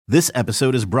This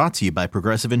episode is brought to you by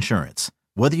Progressive Insurance.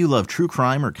 Whether you love true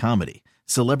crime or comedy,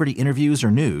 celebrity interviews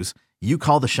or news, you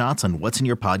call the shots on what's in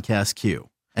your podcast queue.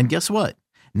 And guess what?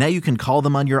 Now you can call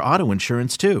them on your auto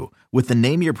insurance too with the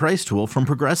Name Your Price tool from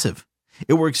Progressive.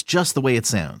 It works just the way it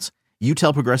sounds. You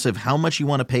tell Progressive how much you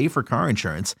want to pay for car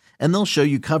insurance, and they'll show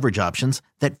you coverage options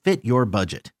that fit your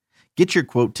budget. Get your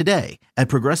quote today at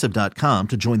Progressive.com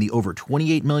to join the over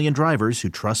 28 million drivers who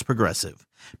trust Progressive.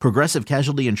 Progressive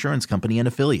Casualty Insurance Company and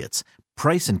Affiliates.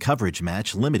 Price and coverage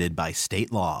match limited by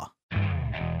state law.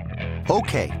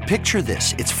 Okay, picture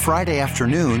this. It's Friday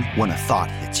afternoon when a thought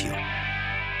hits you.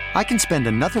 I can spend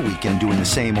another weekend doing the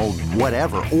same old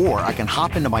whatever, or I can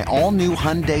hop into my all-new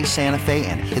Hyundai Santa Fe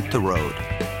and hit the road.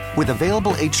 With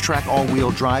available H-Track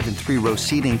all-wheel drive and 3-row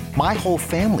seating, my whole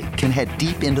family can head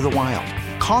deep into the wild.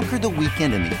 Conquer the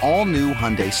weekend in the all-new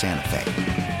Hyundai Santa Fe.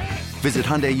 Visit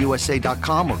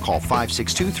HyundaiUSA.com or call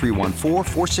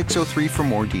 562-314-4603 for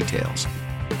more details.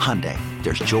 Hyundai,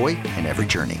 there's joy in every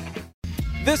journey.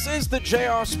 This is the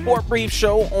JR Sport Brief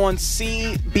Show on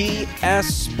CBS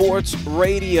Sports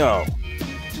Radio.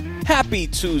 Happy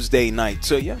Tuesday night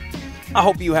to you. I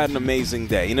hope you had an amazing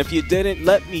day. And if you didn't,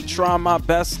 let me try my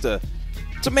best to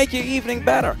make your evening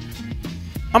better.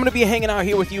 I'm going to be hanging out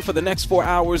here with you for the next 4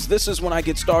 hours. This is when I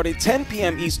get started, 10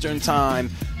 p.m. Eastern Time,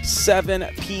 7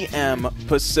 p.m.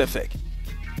 Pacific.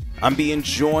 I'm being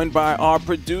joined by our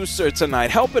producer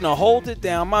tonight, helping to hold it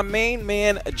down, my main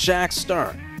man, Jack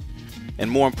Stern.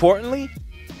 And more importantly,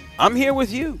 I'm here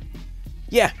with you.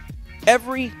 Yeah,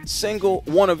 every single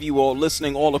one of you all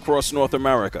listening all across North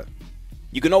America.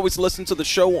 You can always listen to the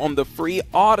show on the free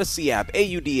Odyssey app,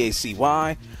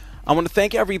 AUDACY. I want to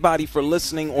thank everybody for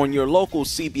listening on your local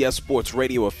CBS Sports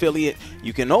Radio affiliate.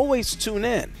 You can always tune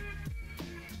in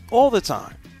all the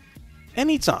time,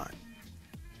 anytime,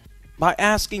 by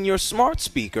asking your smart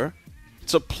speaker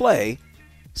to play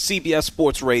CBS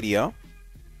Sports Radio.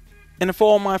 And for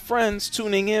all my friends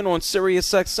tuning in on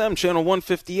SiriusXM channel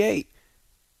 158,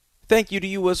 thank you to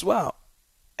you as well.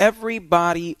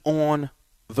 Everybody on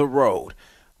the road.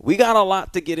 We got a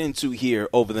lot to get into here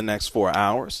over the next 4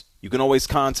 hours. You can always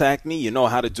contact me. You know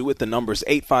how to do it. The number's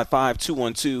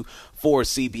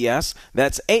 855-212-4CBS.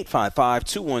 That's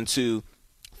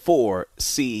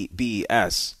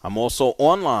 855-212-4CBS. I'm also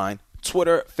online,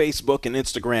 Twitter, Facebook, and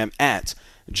Instagram at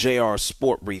JR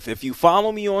Sport Brief. If you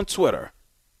follow me on Twitter,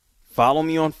 follow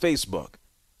me on Facebook,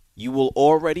 you will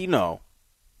already know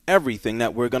everything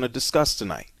that we're going to discuss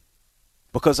tonight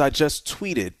because I just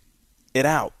tweeted it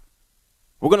out.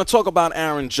 We're going to talk about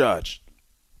Aaron Judge.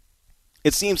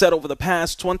 It seems that over the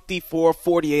past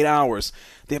 48 hours,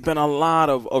 there have been a lot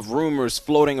of rumors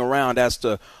floating around as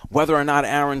to whether or not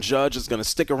Aaron Judge is going to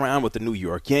stick around with the New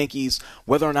York Yankees,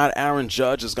 whether or not Aaron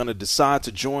Judge is going to decide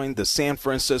to join the San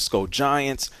Francisco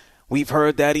Giants. We've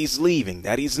heard that he's leaving,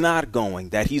 that he's not going,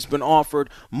 that he's been offered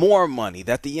more money,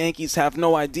 that the Yankees have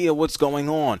no idea what's going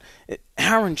on.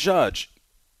 Aaron Judge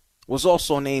was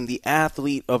also named the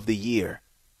Athlete of the Year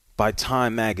by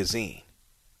Time Magazine.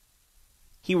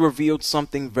 He revealed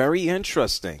something very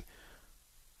interesting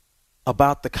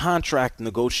about the contract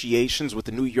negotiations with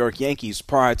the New York Yankees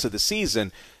prior to the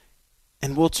season,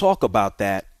 and we'll talk about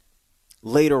that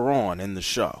later on in the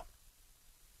show.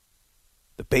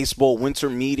 The baseball winter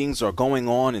meetings are going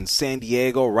on in San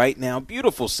Diego right now,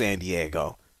 beautiful San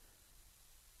Diego,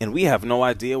 and we have no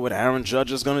idea what Aaron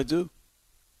Judge is going to do.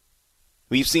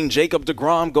 We've seen Jacob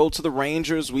deGrom go to the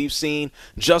Rangers. We've seen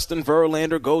Justin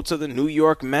Verlander go to the New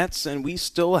York Mets, and we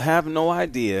still have no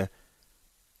idea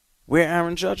where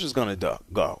Aaron Judge is going to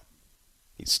go.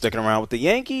 He's sticking around with the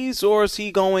Yankees, or is he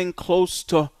going close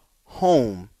to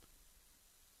home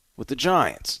with the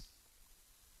Giants?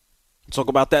 We'll talk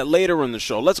about that later in the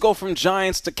show. Let's go from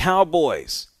Giants to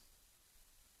Cowboys.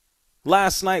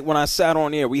 Last night when I sat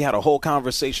on air, we had a whole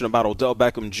conversation about Odell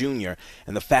Beckham Jr.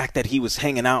 and the fact that he was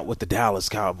hanging out with the Dallas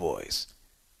Cowboys.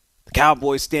 The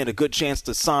Cowboys stand a good chance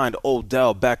to sign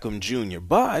Odell Beckham Jr.,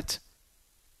 but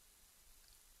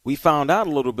we found out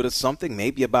a little bit of something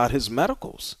maybe about his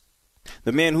medicals.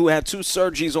 The man who had 2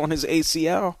 surgeries on his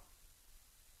ACL,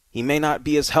 he may not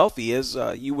be as healthy as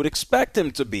you would expect him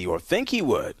to be or think he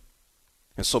would.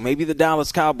 And so maybe the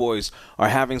Dallas Cowboys are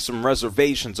having some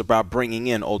reservations about bringing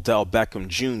in Odell Beckham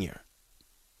Jr.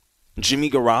 Jimmy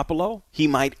Garoppolo, he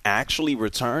might actually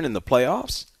return in the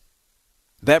playoffs.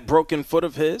 That broken foot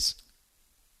of his,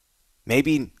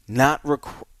 maybe not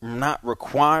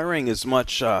requiring as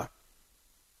much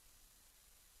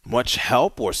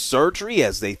help or surgery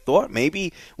as they thought.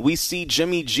 Maybe we see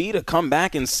Jimmy G to come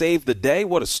back and save the day.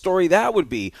 What a story that would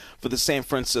be for the San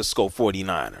Francisco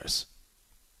 49ers.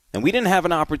 And we didn't have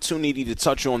an opportunity to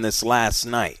touch on this last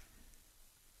night.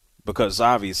 because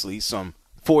obviously some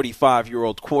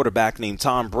 45-year-old quarterback named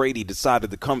Tom Brady decided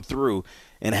to come through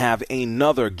and have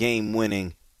another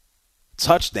game-winning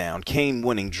touchdown,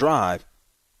 game-winning drive.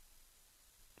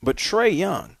 But Trae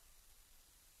Young,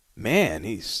 man,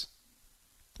 he's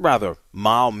rather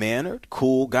mild-mannered,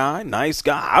 cool guy, nice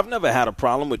guy. I've never had a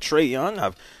problem with Trae Young.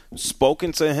 I've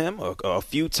spoken to him a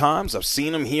few times. I've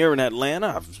seen him here in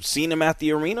Atlanta. I've seen him at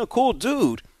the arena. Cool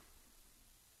dude.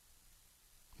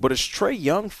 But is Trae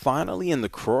Young finally in the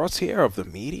crosshair of the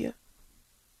media?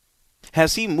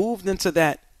 Has he moved into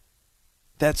that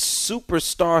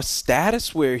superstar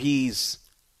status where he's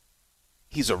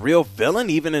a real villain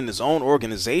even in his own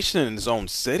organization, in his own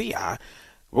city?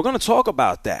 We're going to talk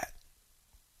about that.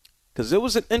 Because it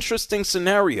was an interesting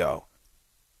scenario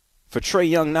for Trae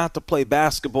Young not to play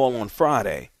basketball on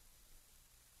Friday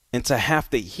and to have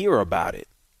to hear about it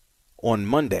on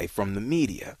Monday from the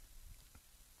media.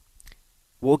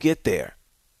 We'll get there.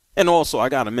 And also, I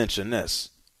got to mention this.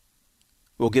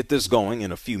 We'll get this going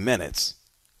in a few minutes.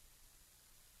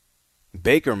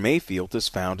 Baker Mayfield has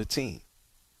found a team.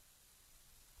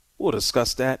 We'll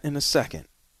discuss that in a second.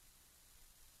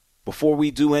 Before we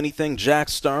do anything, Jack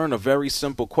Stern, a very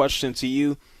simple question to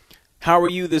you. How are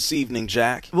you this evening,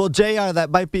 Jack? Well, JR,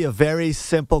 that might be a very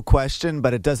simple question,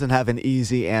 but it doesn't have an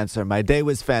easy answer. My day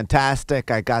was fantastic.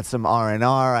 I got some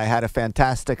R&R. I had a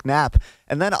fantastic nap.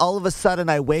 And then all of a sudden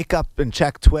I wake up and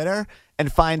check Twitter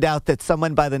and find out that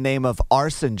someone by the name of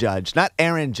Arson Judge, not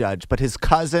Aaron Judge, but his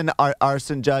cousin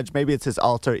Arson Judge, maybe it's his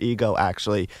alter ego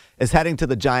actually, is heading to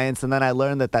the Giants. And then I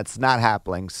learned that that's not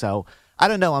happening. So I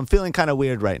don't know. I'm feeling kind of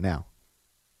weird right now.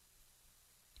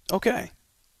 Okay.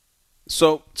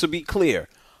 So, to be clear,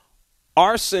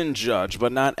 Arson Judge,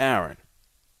 but not Aaron.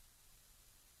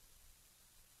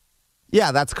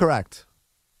 Yeah, that's correct.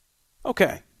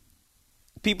 Okay.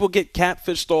 People get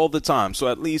catfished all the time, so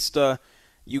at least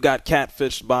you got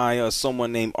catfished by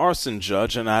someone named Arson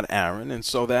Judge and not Aaron, and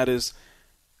so that is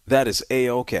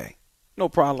A-okay. No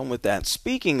problem with that.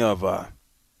 Speaking of, I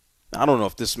don't know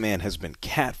if this man has been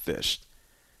catfished,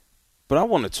 but I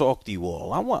want to talk to you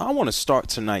all. I want to start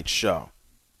tonight's show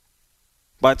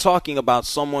by talking about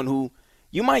someone who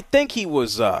you might think he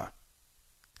was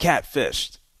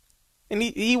catfished. And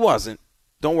he wasn't.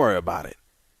 Don't worry about it.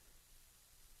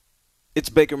 It's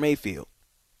Baker Mayfield.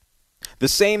 The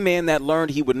same man that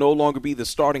learned he would no longer be the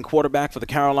starting quarterback for the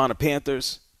Carolina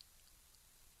Panthers.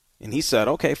 And he said,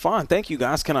 okay, fine. Thank you,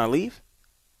 guys. Can I leave?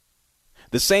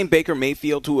 The same Baker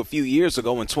Mayfield who a few years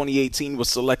ago in 2018 was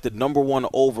selected number 1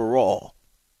 overall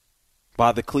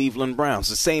by the Cleveland Browns.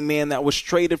 The same man that was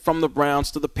traded from the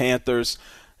Browns to the Panthers,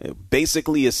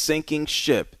 basically a sinking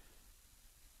ship.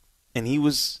 And he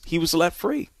was let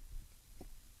free.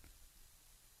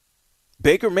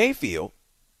 Baker Mayfield,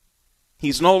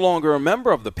 he's no longer a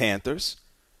member of the Panthers.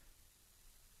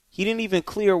 He didn't even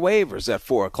clear waivers at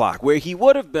 4 o'clock, where he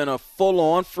would have been a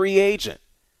full-on free agent.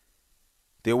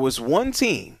 There was one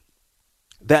team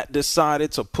that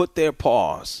decided to put their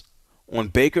paws on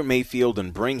Baker Mayfield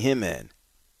and bring him in.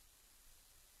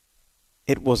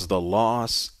 It was the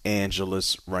Los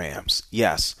Angeles Rams.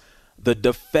 Yes, the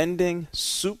defending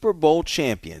Super Bowl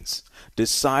champions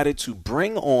decided to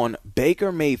bring on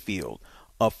Baker Mayfield,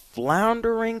 a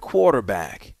floundering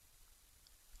quarterback,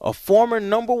 a former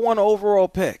number 1 overall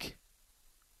pick.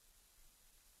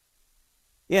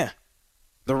 Yeah,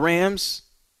 the Rams,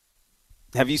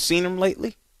 have you seen them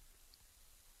lately?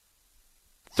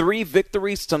 3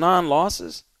 victories to 9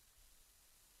 losses?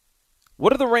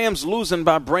 What are the Rams losing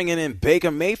by bringing in Baker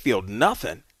Mayfield?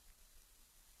 Nothing.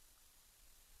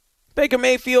 Baker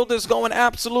Mayfield is going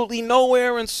absolutely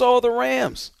nowhere, and so are the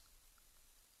Rams.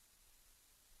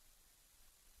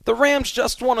 The Rams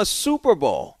just won a Super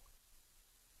Bowl.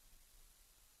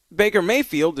 Baker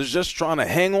Mayfield is just trying to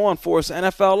hang on for his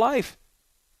NFL life.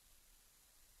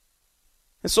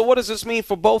 And so what does this mean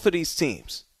for both of these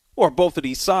teams? Or both of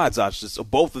these sides,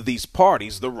 both of these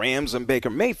parties, the Rams and Baker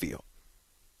Mayfield.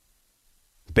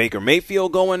 Baker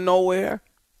Mayfield going nowhere.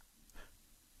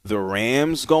 The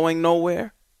Rams going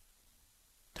nowhere.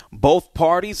 Both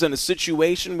parties in a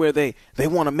situation where they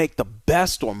want to make the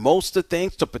best or most of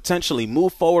things to potentially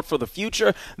move forward for the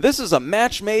future. This is a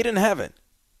match made in heaven.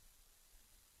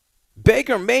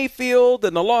 Baker Mayfield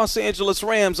and the Los Angeles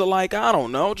Rams are like, I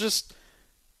don't know, just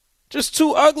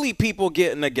 2 ugly people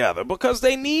getting together because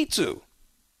they need to.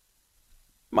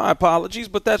 My apologies,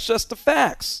 but that's just the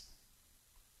facts.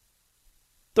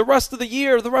 The rest of the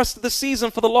year, the rest of the season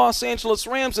for the Los Angeles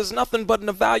Rams is nothing but an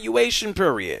evaluation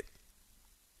period.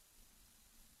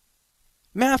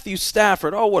 Matthew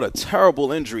Stafford, oh, what a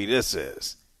terrible injury this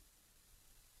is.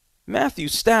 Matthew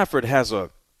Stafford has a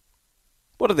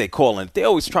what are they calling it? They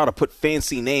always try to put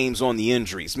fancy names on the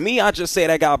injuries. Me, I just say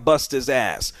that guy bust his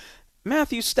ass.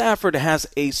 Matthew Stafford has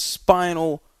a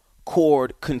spinal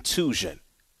cord contusion.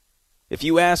 If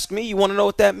you ask me, you want to know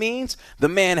what that means? The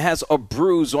man has a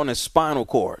bruise on his spinal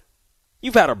cord.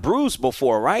 You've had a bruise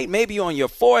before, right? Maybe on your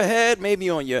forehead, maybe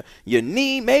on your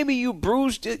knee. Maybe you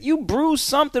bruised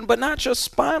something, but not your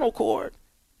spinal cord.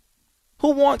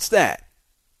 Who wants that?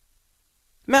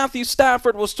 Matthew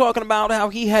Stafford was talking about how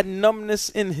he had numbness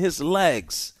in his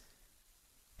legs.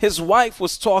 His wife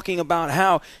was talking about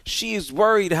how she's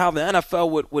worried how the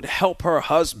NFL would help her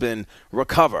husband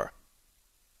recover.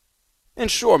 And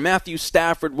sure, Matthew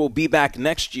Stafford will be back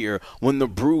next year when the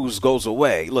bruise goes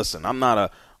away. Listen, I'm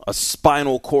not a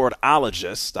spinal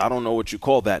cordologist. I don't know what you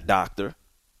call that, doctor.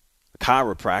 A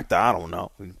chiropractor, I don't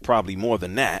know. Probably more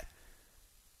than that.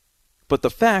 But the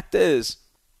fact is,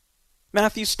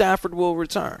 Matthew Stafford will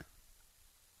return.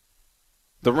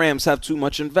 The Rams have too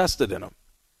much invested in him.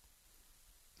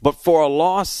 But for a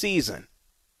lost season,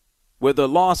 where the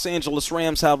Los Angeles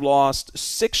Rams have lost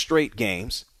 6 straight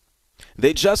games,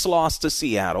 they just lost to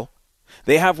Seattle.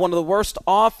 They have one of the worst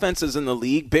offenses in the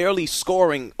league, barely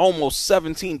scoring almost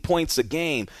 17 points a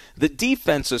game. The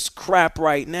defense is crap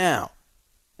right now.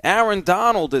 Aaron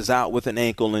Donald is out with an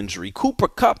ankle injury. Cooper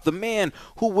Kupp, the man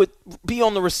who would be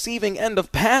on the receiving end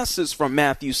of passes from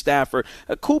Matthew Stafford,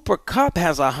 Cooper Kupp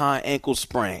has a high ankle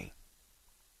sprain.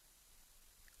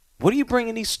 What are you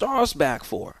bringing these stars back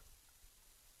for?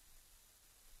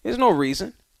 There's no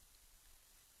reason.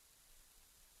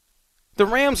 The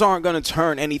Rams aren't going to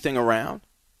turn anything around.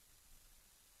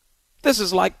 This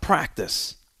is like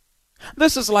practice.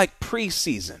 This is like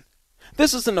preseason.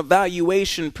 This is an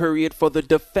evaluation period for the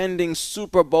defending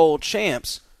Super Bowl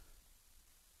champs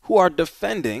who are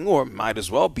defending or might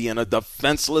as well be in a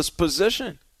defenseless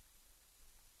position.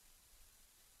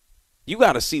 You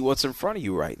got to see what's in front of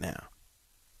you right now.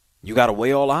 You got to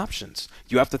weigh all options.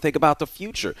 You have to think about the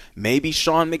future. Maybe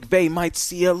Sean McVay might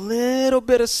see a little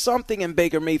bit of something in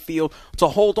Baker Mayfield to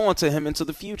hold on to him into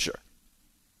the future.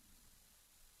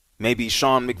 Maybe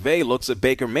Sean McVay looks at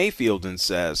Baker Mayfield and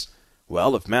says,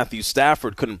 well, if Matthew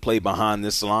Stafford couldn't play behind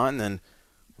this line, then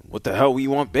what the hell we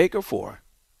want Baker for?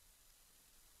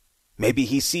 Maybe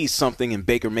he sees something in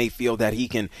Baker Mayfield that he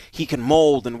can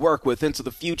mold and work with into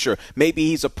the future. Maybe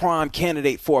he's a prime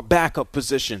candidate for a backup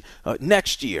position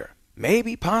next year.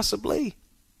 Maybe, possibly.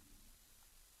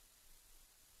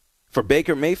 For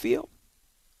Baker Mayfield,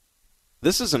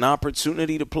 this is an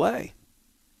opportunity to play.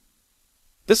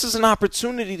 This is an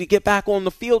opportunity to get back on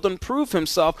the field and prove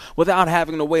himself without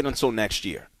having to wait until next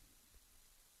year.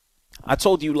 I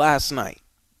told you last night,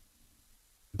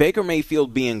 Baker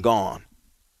Mayfield being gone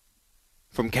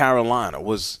from Carolina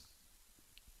was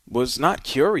not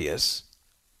curious.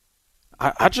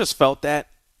 I just felt that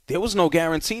there was no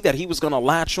guarantee that he was going to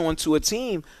latch on to a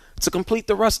team to complete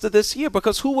the rest of this year,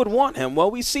 because who would want him?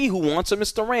 Well, we see who wants him.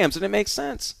 It's the Rams, and it makes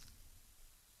sense.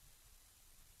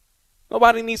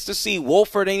 Nobody needs to see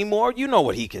Wolford anymore. You know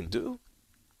what he can do.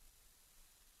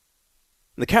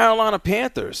 The Carolina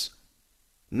Panthers,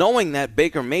 knowing that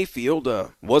Baker Mayfield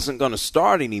wasn't going to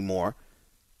start anymore,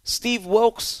 Steve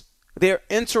Wilks, their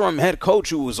interim head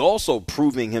coach, who was also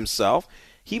proving himself,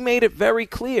 he made it very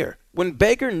clear. When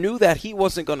Baker knew that he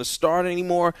wasn't going to start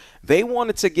anymore, they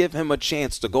wanted to give him a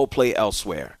chance to go play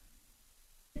elsewhere.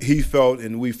 He felt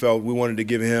and we felt we wanted to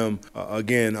give him,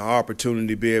 again, an opportunity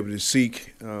to be able to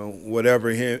seek whatever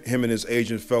him and his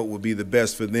agent felt would be the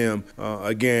best for them.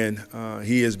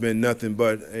 He has been nothing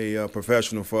but a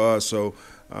professional for us, so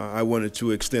I wanted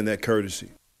to extend that courtesy.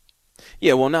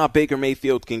 Yeah, well, now Baker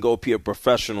Mayfield can go be a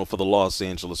professional for the Los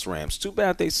Angeles Rams. Too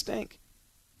bad they stink.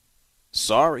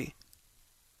 Sorry.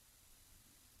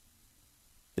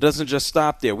 It doesn't just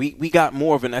stop there. We got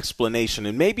more of an explanation,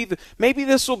 and maybe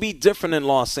this will be different in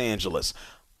Los Angeles.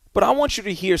 But I want you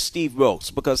to hear Steve Wilks,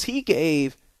 because he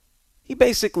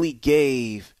basically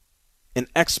gave an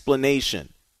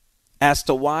explanation as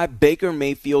to why Baker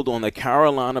Mayfield on the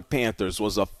Carolina Panthers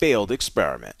was a failed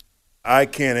experiment. I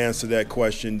can't answer that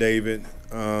question, David.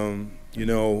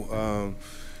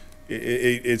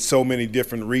 It's so many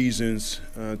different reasons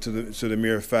to the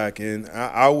mere fact, and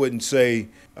I wouldn't say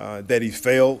that he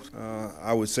failed.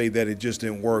 I would say that it just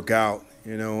didn't work out.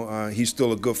 He's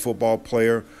still a good football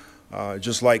player,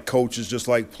 just like coaches, just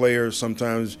like players.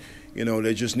 Sometimes,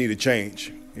 they just need a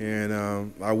change,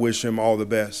 and I wish him all the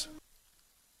best.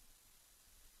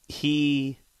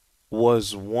 He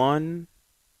was 1-5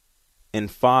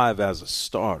 as a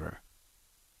starter.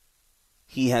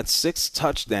 He had 6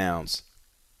 touchdowns,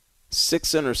 6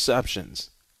 interceptions.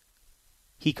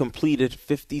 He completed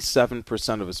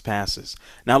 57% of his passes.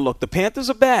 Now, look, the Panthers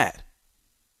are bad.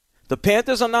 The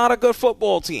Panthers are not a good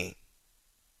football team.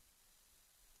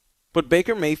 But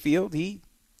Baker Mayfield, he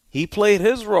played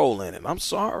his role in it. I'm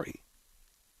sorry.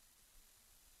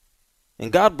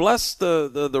 And God bless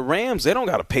the Rams. They don't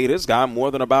got to pay this guy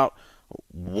more than about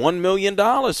 $1 million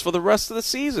for the rest of the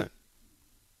season.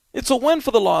 It's a win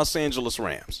for the Los Angeles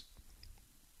Rams.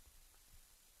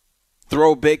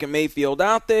 Throw Baker Mayfield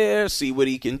out there, see what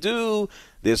he can do.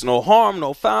 There's no harm,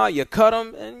 no foul. You cut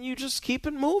him, and you just keep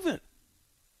it moving.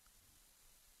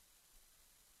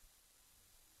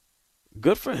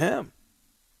 Good for him.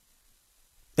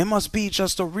 It must be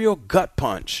just a real gut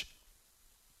punch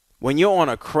when you're on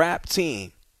a crap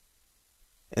team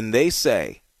and they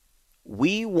say,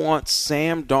 we want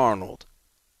Sam Darnold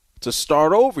to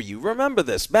start over you. Remember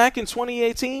this, back in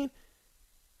 2018,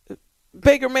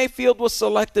 Baker Mayfield was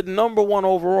selected number 1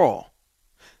 overall.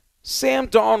 Sam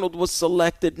Darnold was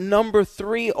selected number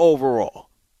 3 overall.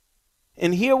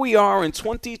 And here we are in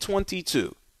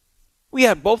 2022. We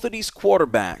had both of these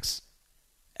quarterbacks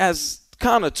as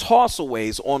kind of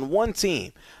toss-aways on one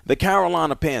team, the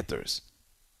Carolina Panthers.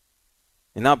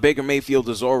 And now Baker Mayfield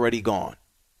is already gone.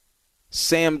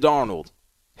 Sam Darnold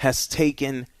has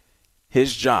taken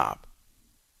his job.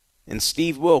 And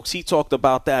Steve Wilks, he talked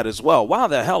about that as well. Why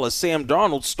the hell is Sam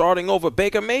Darnold starting over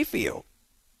Baker Mayfield?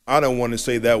 I don't want to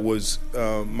say that was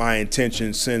my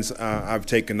intention since I've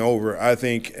taken over. I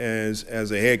think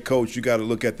as a head coach, you got to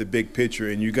look at the big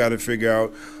picture and you got to figure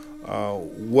out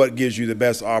what gives you the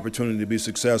best opportunity to be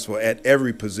successful at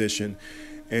every position.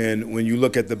 And when you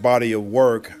look at the body of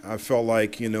work, I felt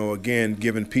like, again,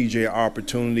 giving PJ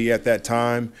opportunity at that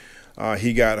time,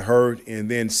 he got hurt. And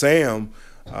then Sam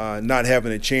not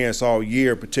having a chance all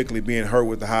year, particularly being hurt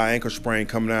with the high ankle sprain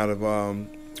coming out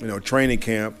of, training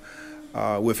camp,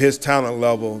 with his talent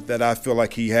level that I feel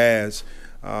like he has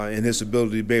and his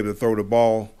ability to be able to throw the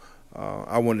ball,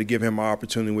 I wanted to give him an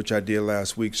opportunity, which I did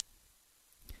last week.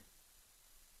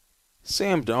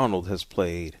 Sam Darnold has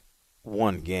played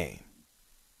one game.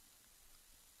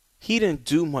 He didn't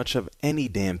do much of any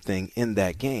damn thing in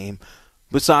that game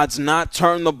besides not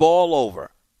turn the ball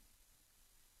over.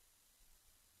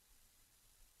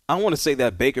 I want to say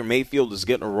that Baker Mayfield is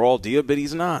getting a raw deal, but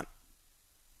he's not.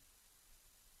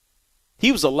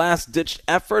 He was a last-ditch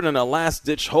effort and a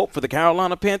last-ditch hope for the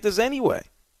Carolina Panthers anyway.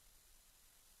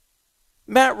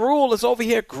 Matt Rule is over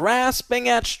here grasping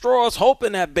at straws,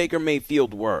 hoping that Baker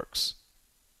Mayfield works.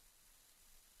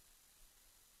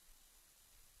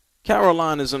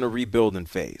 Carolina's in a rebuilding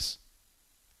phase.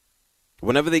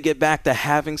 Whenever they get back to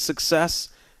having success,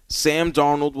 Sam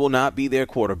Darnold will not be their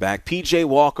quarterback. P.J.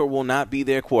 Walker will not be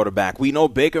their quarterback. We know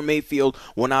Baker Mayfield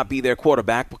will not be their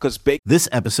quarterback because This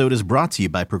episode is brought to you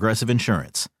by Progressive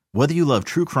Insurance. Whether you love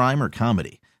true crime or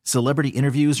comedy, celebrity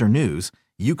interviews or news,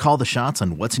 you call the shots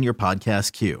on what's in your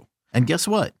podcast queue. And guess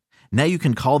what? Now you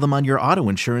can call them on your auto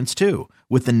insurance too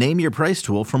with the Name Your Price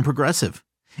tool from Progressive.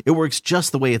 It works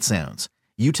just the way it sounds.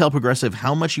 You tell Progressive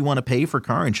how much you want to pay for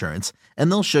car insurance,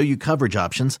 and they'll show you coverage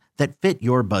options that fit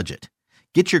your budget.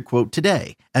 Get your quote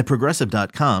today at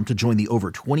Progressive.com to join the over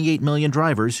 28 million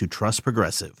drivers who trust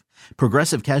Progressive.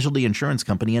 Progressive Casualty Insurance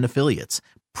Company and Affiliates.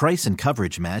 Price and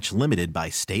coverage match limited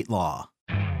by state law.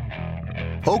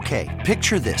 Okay,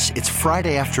 picture this. It's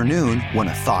Friday afternoon when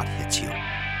a thought hits you.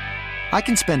 I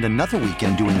can spend another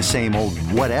weekend doing the same old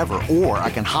whatever, or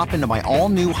I can hop into my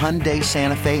all-new Hyundai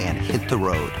Santa Fe and hit the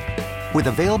road. With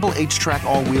available H-Track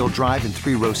all-wheel drive and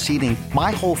 3-row seating,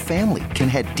 my whole family can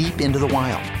head deep into the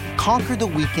wild. Conquer the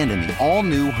weekend in the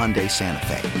all-new Hyundai Santa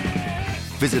Fe.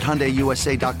 Visit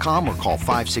HyundaiUSA.com or call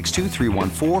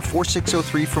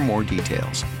 562-314-4603 for more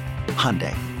details.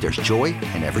 Hyundai, there's joy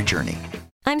in every journey.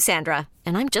 I'm Sandra,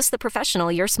 and I'm just the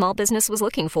professional your small business was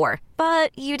looking for.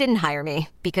 But you didn't hire me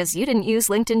because you didn't use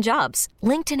LinkedIn Jobs.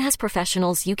 LinkedIn has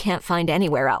professionals you can't find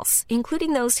anywhere else,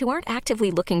 including those who aren't actively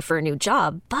looking for a new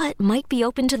job, but might be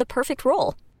open to the perfect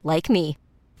role, like me.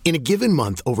 In a given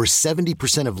month, over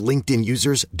 70% of LinkedIn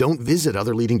users don't visit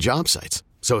other leading job sites.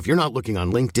 So if you're not looking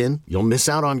on LinkedIn, you'll miss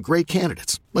out on great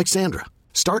candidates like Sandra.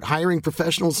 Start hiring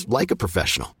professionals like a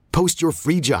professional. Post your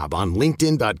free job on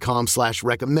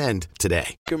linkedin.com/recommend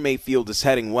today. Baker Mayfield is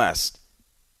heading west.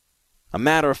 A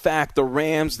matter of fact, the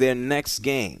Rams, their next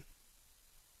game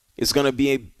is going to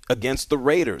be against the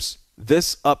Raiders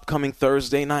this upcoming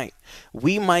Thursday night.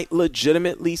 We might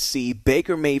legitimately see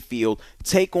Baker Mayfield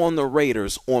take on the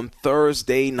Raiders on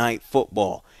Thursday Night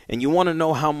Football. And you want to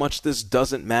know how much this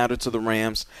doesn't matter to the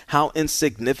Rams, how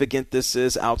insignificant this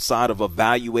is outside of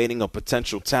evaluating a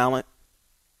potential talent?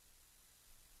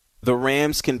 The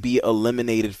Rams can be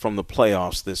eliminated from the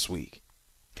playoffs this week.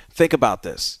 Think about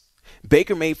this.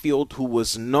 Baker Mayfield, who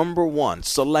was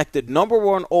selected number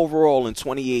one overall in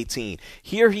 2018,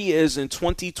 here he is in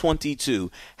 2022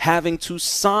 having to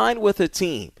sign with a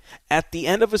team at the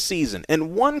end of a season.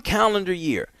 In one calendar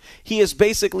year, he has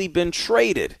basically been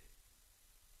traded.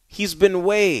 He's been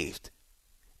waived.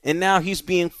 And now he's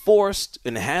being forced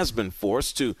and has been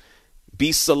forced to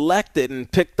be selected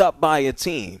and picked up by a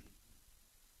team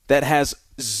that has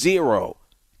zero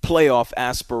playoff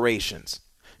aspirations,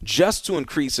 just to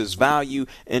increase his value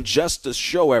and just to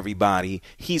show everybody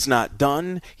he's not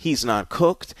done, he's not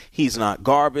cooked, he's not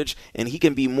garbage, and he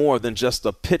can be more than just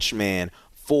a pitch man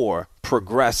for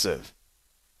Progressive.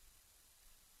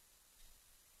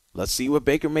 Let's see what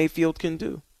Baker Mayfield can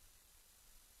do.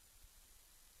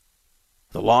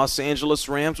 The Los Angeles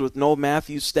Rams with no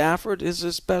Matthew Stafford is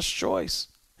his best choice,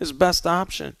 his best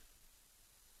option.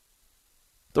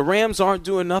 The Rams aren't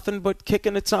doing nothing but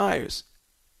kicking the tires.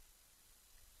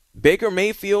 Baker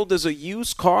Mayfield is a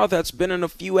used car that's been in a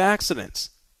few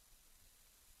accidents.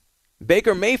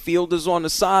 Baker Mayfield is on the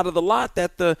side of the lot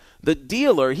that the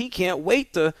dealer, he can't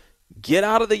wait to get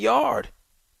out of the yard.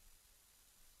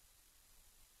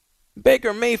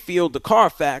 Baker Mayfield, the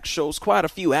Carfax, shows quite a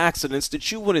few accidents that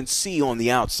you wouldn't see on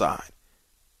the outside.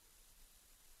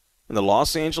 And the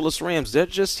Los Angeles Rams, they're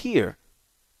just here,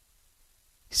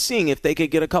 seeing if they could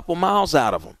get a couple miles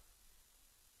out of him.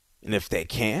 And if they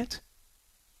can't,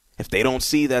 if they don't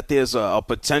see that there's a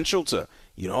potential to,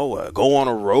 go on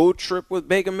a road trip with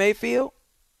Baker Mayfield,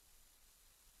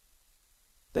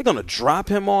 they're going to drop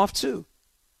him off too.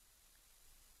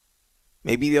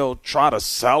 Maybe they'll try to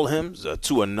sell him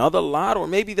to another lot, or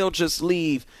maybe they'll just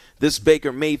leave this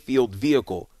Baker Mayfield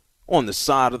vehicle on the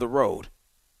side of the road.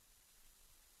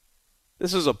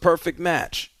 This is a perfect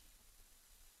match.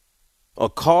 A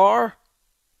car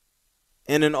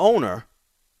and an owner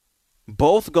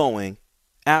both going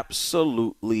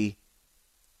absolutely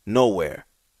nowhere.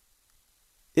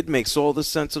 It makes all the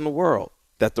sense in the world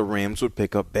that the Rams would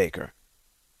pick up Baker.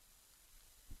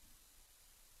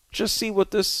 Just see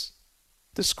what this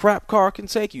crap car can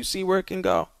take you. See where it can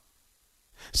go.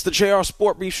 It's the JR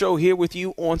Sport Brief Show here with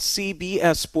you on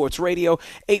CBS Sports Radio,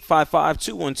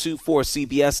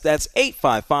 855-212-4CBS. That's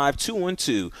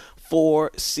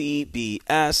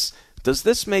 855-212-4CBS. Does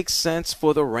this make sense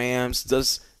for the Rams?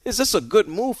 Is this a good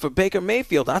move for Baker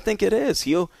Mayfield? I think it is.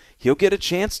 He'll get a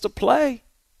chance to play.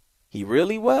 He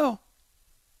really will.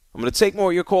 I'm going to take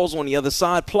more of your calls on the other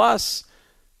side. Plus,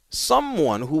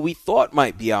 someone who we thought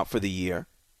might be out for the year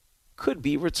could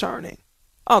be returning.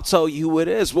 I'll tell you who it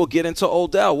is. We'll get into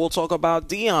Odell. We'll talk about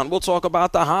Deion. We'll talk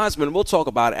about the Heisman. We'll talk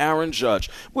about Aaron Judge.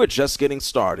 We're just getting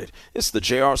started. It's the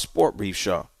JR Sport Brief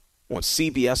Show on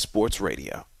CBS Sports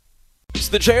Radio. It's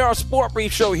the JR Sport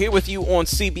Brief Show here with you on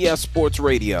CBS Sports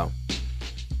Radio.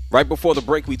 Right before the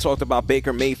break, we talked about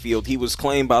Baker Mayfield. He was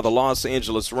claimed by the Los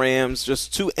Angeles Rams.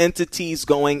 Just two entities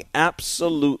going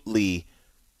absolutely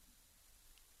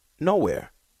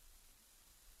nowhere.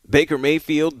 Baker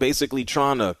Mayfield basically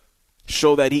trying to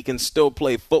show that he can still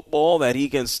play football, that he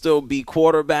can still be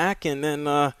quarterback, and then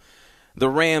the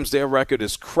Rams, their record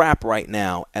is crap right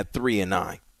now at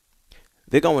 3-9.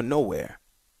 They're going nowhere.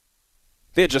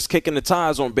 They're just kicking the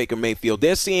tires on Baker Mayfield.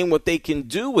 They're seeing what they can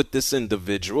do with this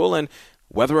individual and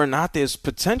whether or not there's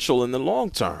potential in the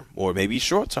long term or maybe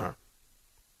short term.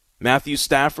 Matthew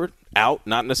Stafford out,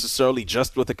 not necessarily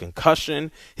just with a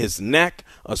concussion, his neck,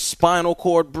 a spinal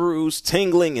cord bruise,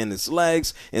 tingling in his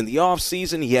legs. In the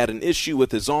offseason, he had an issue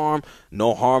with his arm.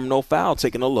 No harm, no foul.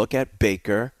 Taking a look at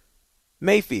Baker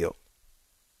Mayfield.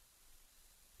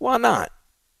 Why not?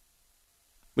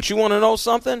 But you want to know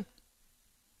something?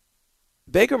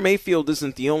 Baker Mayfield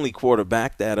isn't the only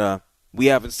quarterback that we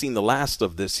haven't seen the last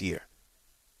of this year.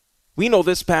 We know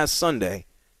this past Sunday,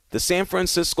 the San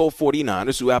Francisco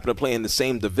 49ers, who happen to play in the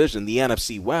same division, the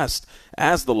NFC West,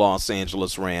 as the Los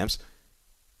Angeles Rams,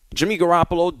 Jimmy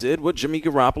Garoppolo did what Jimmy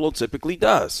Garoppolo typically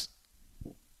does.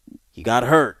 He got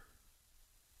hurt.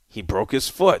 He broke his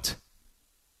foot.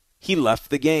 He left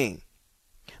the game.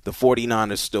 The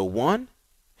 49ers still won.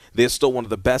 They're still one of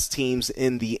the best teams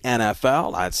in the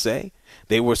NFL, I'd say.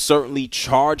 They were certainly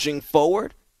charging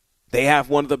forward. They have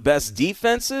one of the best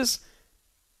defenses.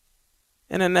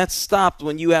 And then that stopped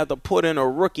when you had to put in a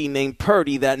rookie named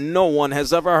Purdy that no one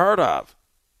has ever heard of.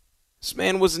 This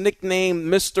man was nicknamed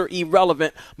Mr.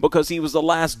 Irrelevant because he was the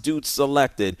last dude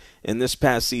selected in this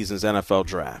past season's NFL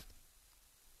draft.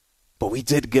 But we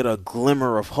did get a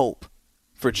glimmer of hope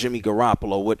for Jimmy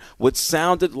Garoppolo. What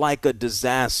sounded like a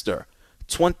disaster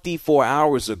 24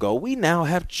 hours ago, we now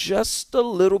have just a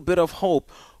little bit of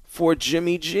hope for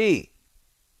Jimmy G.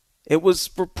 It was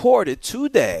reported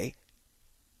today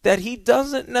that he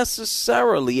doesn't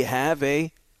necessarily have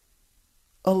a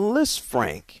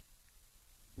Lisfranc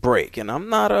break. And I'm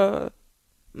not a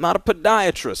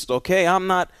podiatrist, okay? I'm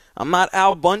not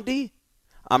Al Bundy.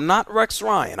 I'm not Rex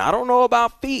Ryan. I don't know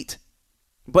about feet.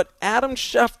 But Adam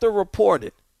Schefter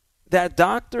reported that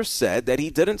doctor said that he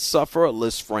didn't suffer a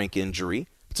Lisfranc injury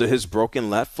to his broken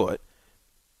left foot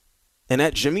and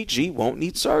that Jimmy G won't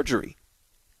need surgery.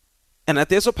 And that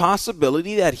there's a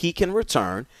possibility that he can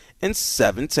return in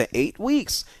 7 to 8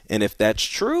 weeks. And if that's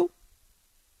true,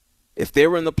 if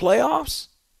they're in the playoffs,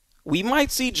 we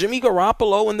might see Jimmy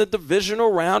Garoppolo in the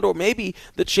divisional round or maybe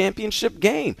the championship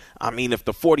game. I mean, if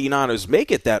the 49ers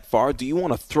make it that far, do you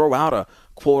want to throw out a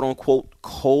quote-unquote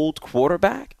cold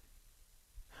quarterback?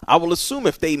 I will assume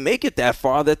if they make it that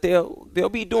far that they'll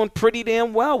be doing pretty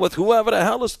damn well with whoever the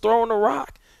hell is throwing the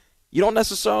rock. You don't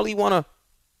necessarily want to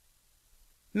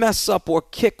mess up or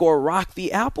kick or rock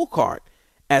the apple cart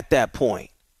at that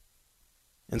point.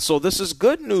 And so this is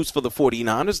good news for the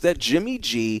 49ers that Jimmy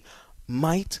G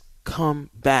might come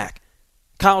back.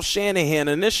 Kyle Shanahan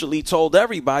initially told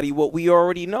everybody what we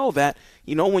already know, that,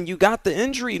 when you got the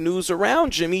injury news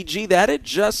around Jimmy G, that it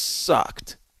just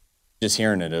sucked. Just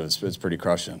hearing it was pretty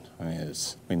crushing. I mean,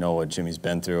 we know what Jimmy's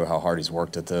been through, how hard he's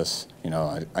worked at this.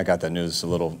 I got that news a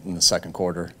little in the second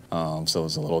quarter, so it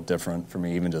was a little different for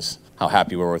me, even just how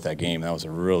happy we were with that game. That was a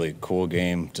really cool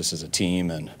game just as a team,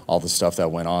 and all the stuff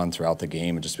that went on throughout the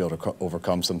game, and just be able to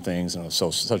overcome some things, and it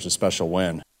was such a special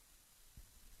win.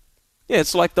 Yeah,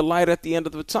 it's like the light at the end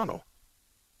of the tunnel.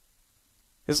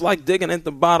 It's like digging at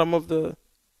the bottom of the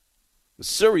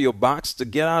cereal box to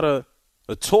get out a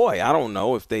toy. I don't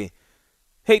know if they...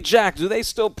 Hey, Jack, do they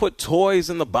still put toys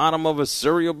in the bottom of a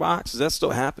cereal box? Does that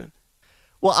still happen?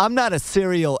 Well, I'm not a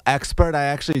cereal expert. I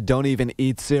actually don't even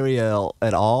eat cereal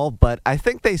at all, but I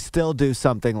think they still do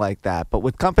something like that. But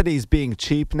with companies being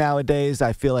cheap nowadays,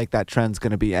 I feel like that trend's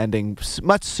going to be ending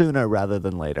much sooner rather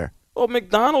than later. Well,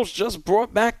 McDonald's just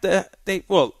brought back they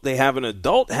have an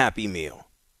adult Happy Meal.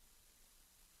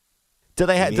 Do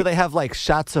they have like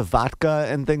shots of vodka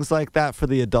and things like that for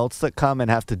the adults that come and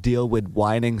have to deal with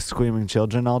whining, screaming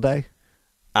children all day?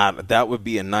 That would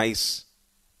be a nice.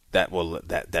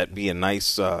 That'd be a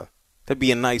nice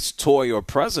toy or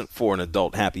present for an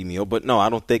adult Happy Meal. But no, I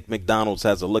don't think McDonald's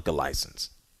has a liquor license.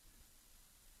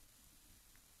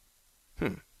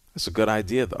 That's a good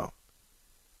idea though.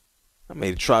 I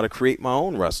may try to create my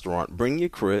own restaurant.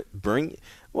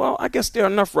 Well, I guess there are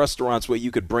enough restaurants where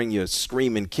you could bring your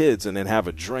screaming kids and then have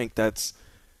a drink. I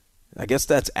guess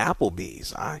that's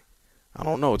Applebee's. I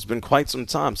don't know. It's been quite some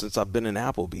time since I've been in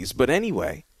Applebee's. But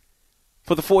anyway,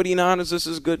 for the 49ers, this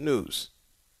is good news.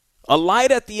 A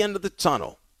light at the end of the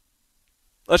tunnel.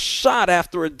 A shot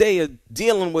after a day of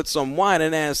dealing with some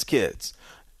whining-ass kids.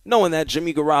 Knowing that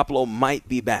Jimmy Garoppolo might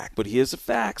be back. But here's the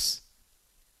facts.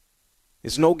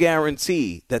 There's no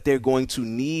guarantee that they're going to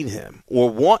need him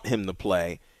or want him to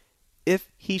play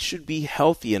if he should be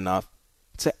healthy enough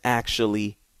to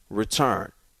actually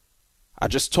return. I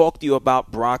just talked to you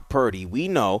about Brock Purdy. We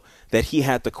know that he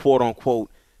had to, quote-unquote,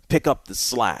 pick up the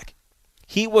slack.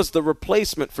 He was the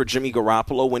replacement for Jimmy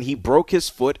Garoppolo when he broke his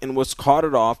foot and was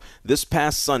carted off this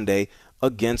past Sunday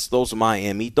against those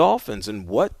Miami Dolphins. And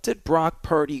what did Brock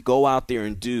Purdy go out there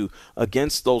and do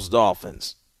against those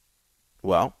Dolphins?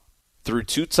 Well, threw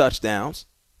 2 touchdowns,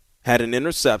 had an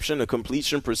interception, a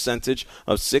completion percentage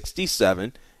of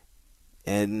 67,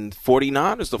 and the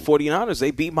 49ers,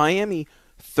 they beat Miami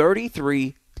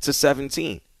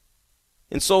 33-17.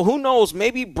 And so who knows,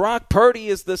 maybe Brock Purdy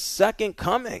is the second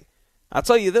coming. I'll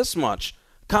tell you this much,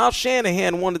 Kyle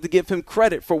Shanahan wanted to give him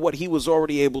credit for what he was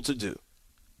already able to do.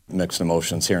 Mixed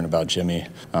emotions hearing about Jimmy.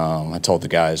 I told the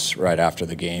guys right after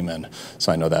the game, and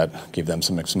so I know that gave them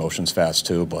some mixed emotions fast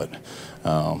too, but it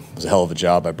was a hell of a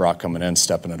job by Brock coming in,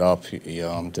 stepping it up. He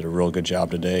did a real good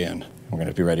job today, and we're going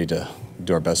to be ready to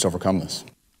do our best to overcome this.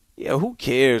 Yeah, who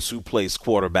cares who plays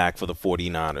quarterback for the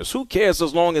 49ers? Who cares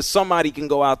as long as somebody can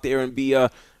go out there and be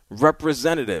a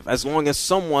representative, as long as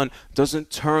someone doesn't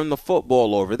turn the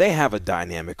football over. They have a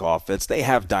dynamic offense. They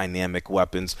have dynamic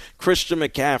weapons. Christian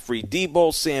McCaffrey,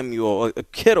 Deebo Samuel,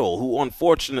 Kittle, who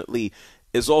unfortunately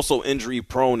is also injury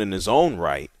prone in his own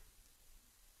right.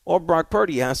 All Brock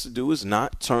Purdy has to do is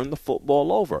not turn the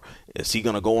football over. Is he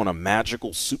going to go on a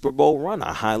magical Super Bowl run?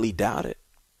 I highly doubt it.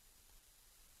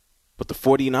 But the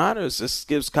 49ers, this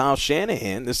gives Kyle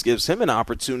Shanahan, this gives him an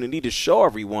opportunity to show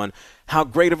everyone how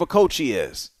great of a coach he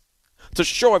is. To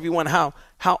show everyone how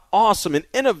awesome and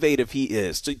innovative he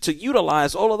is, to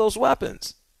utilize all of those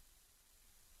weapons.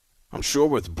 I'm sure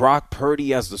with Brock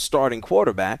Purdy as the starting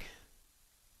quarterback,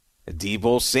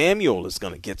 Deebo Samuel is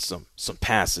going to get some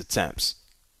pass attempts.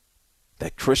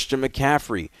 that Christian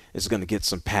McCaffrey is going to get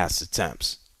some pass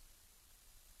attempts,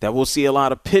 that we'll see a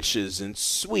lot of pitches and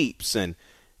sweeps and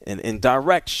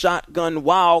direct shotgun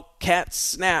wildcat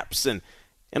snaps and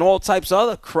all types of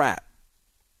other crap.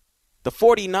 The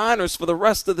 49ers, for the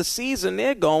rest of the season,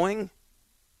 they're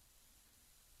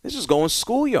just going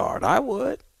schoolyard. I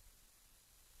would.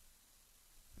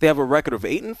 They have a record of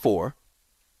 8-4.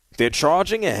 They're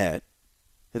charging ahead.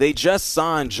 They just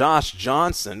signed Josh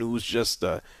Johnson, who's just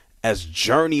as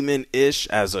journeyman-ish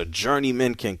as a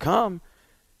journeyman can come.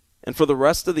 And for the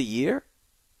rest of the year,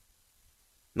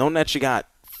 knowing that you got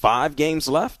 5 games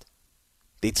left,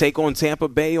 they take on Tampa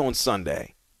Bay on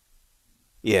Sunday.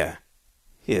 Yeah,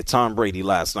 Tom Brady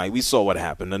last night. We saw what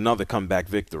happened. Another comeback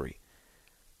victory.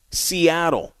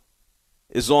 Seattle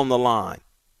is on the line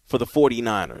for the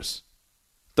 49ers.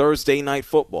 Thursday night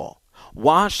football.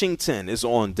 Washington is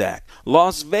on deck.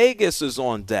 Las Vegas is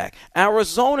on deck.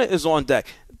 Arizona is on deck.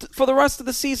 For the rest of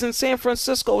the season, San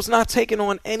Francisco is not taking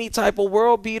on any type of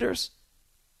world beaters.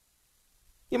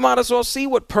 You might as well see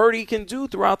what Purdy can do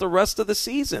throughout the rest of the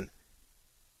season.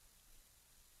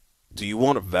 Do you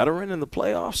want a veteran in the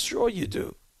playoffs? Sure you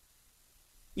do.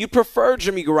 You prefer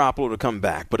Jimmy Garoppolo to come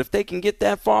back, but if they can get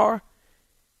that far,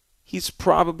 he's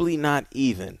probably not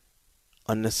even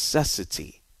a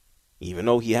necessity, even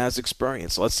though he has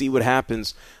experience. Let's see what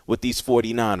happens with these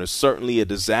 49ers. Certainly a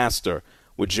disaster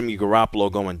with Jimmy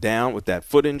Garoppolo going down with that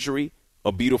foot injury.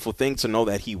 A beautiful thing to know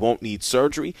that he won't need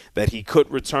surgery, that he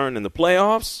could return in the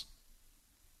playoffs.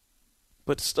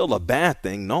 But still a bad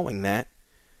thing knowing that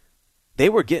they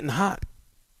were getting hot.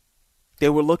 They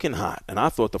were looking hot. And I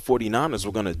thought the 49ers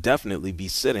were going to definitely be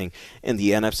sitting in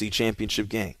the NFC Championship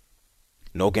game.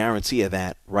 No guarantee of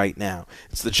that right now.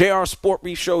 It's the JR Sport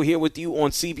Brief Show here with you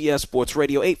on CBS Sports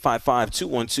Radio,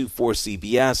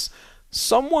 855-212-4CBS.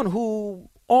 Someone who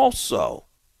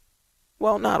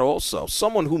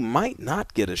someone who might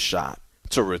not get a shot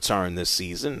to return this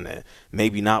season,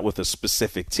 maybe not with a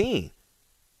specific team.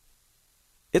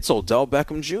 It's Odell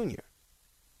Beckham Jr.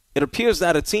 It appears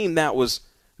that a team that was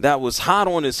hot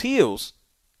on his heels,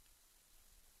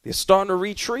 they're starting to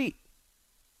retreat.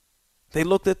 They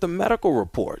looked at the medical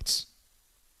reports.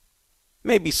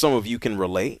 Maybe some of you can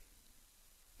relate.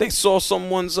 They saw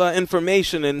someone's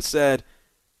information and said,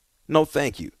 no,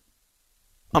 thank you.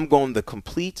 I'm going the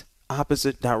complete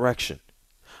opposite direction.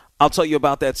 I'll tell you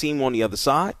about that team on the other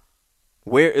side.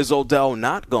 Where is Odell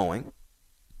not going?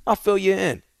 I'll fill you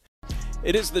in.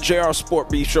 It is the JR Sport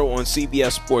Brief Show on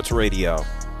CBS Sports Radio.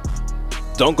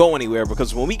 Don't go anywhere,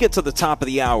 because when we get to the top of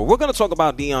the hour, we're going to talk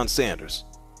about Deion Sanders.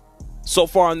 So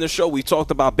far on this show, we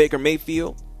talked about Baker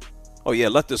Mayfield. Oh, yeah,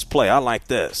 let this play. I like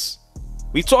this.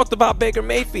 We talked about Baker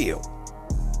Mayfield.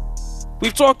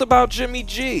 We've talked about Jimmy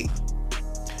G.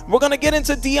 We're going to get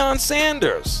into Deion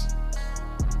Sanders.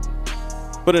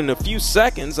 But in a few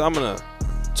seconds, I'm going to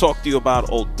talk to you about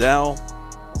Odell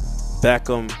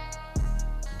Beckham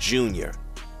Jr.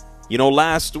 You know,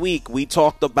 last week we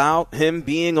talked about him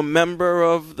being a member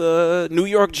of the New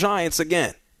York Giants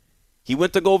again. He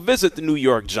went to go visit the New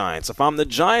York Giants. If I'm the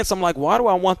Giants, I'm like, why do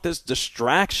I want this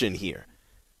distraction here?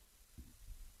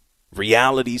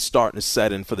 Reality's starting to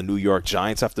set in for the New York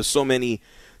Giants after so many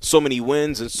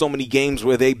wins and so many games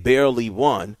where they barely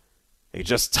won. They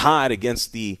just tied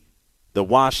against the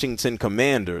Washington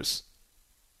Commanders.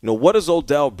 You know, what does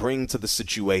Odell bring to the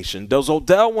situation? Does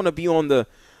Odell want to be on the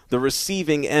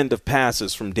receiving end of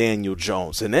passes from Daniel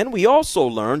Jones? And then we also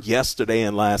learned yesterday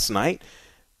and last night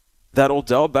that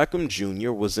Odell Beckham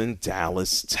Jr. was in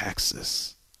Dallas,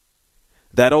 Texas.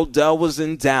 That Odell was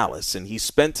in Dallas, and he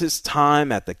spent his time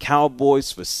at the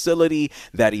Cowboys facility,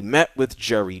 that he met with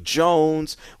Jerry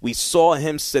Jones. We saw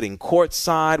him sitting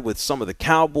courtside with some of the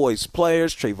Cowboys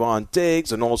players, Trayvon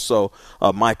Diggs, and also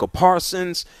Michael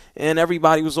Parsons, and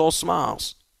everybody was all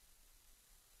smiles.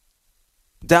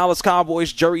 Dallas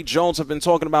Cowboys, Jerry Jones have been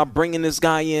talking about bringing this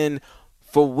guy in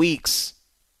for weeks.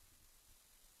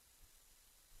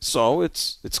 So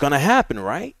it's going to happen,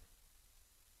 right?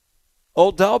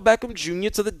 Odell Beckham Jr.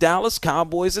 to the Dallas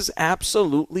Cowboys is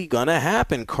absolutely going to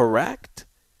happen, correct?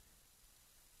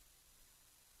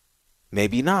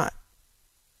 Maybe not.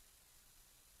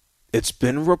 It's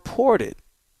been reported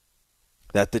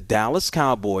that the Dallas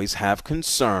Cowboys have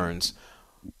concerns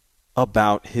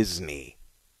about his knee.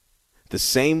 The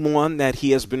same one that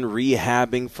he has been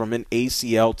rehabbing from an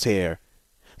ACL tear.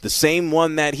 The same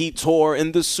one that he tore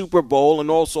in the Super Bowl and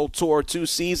also tore 2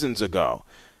 seasons ago.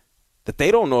 That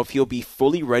they don't know if he'll be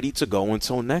fully ready to go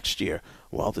until next year.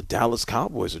 Well, the Dallas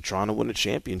Cowboys are trying to win a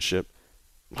championship,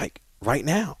 like, right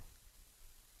now.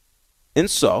 And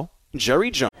so,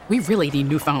 Jerry Jones. We really need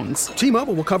new phones.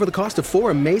 T-Mobile will cover the cost of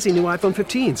 4 amazing new iPhone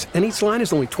 15s, and each line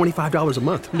is only $25 a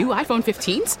month. New iPhone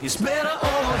 15s? It's better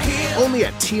over here. Only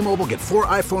at T-Mobile, get 4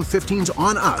 iPhone 15s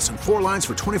on us and 4 lines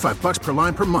for $25 per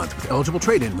line per month with eligible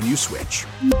trade-in when you switch.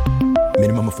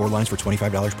 Minimum of 4 lines for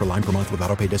 $25 per line per month with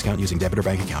autopay discount using debit or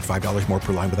bank account. $5 more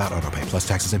per line without autopay, plus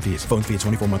taxes and fees. Phone fee at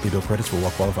 24 monthly bill credits for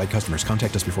well-qualified customers.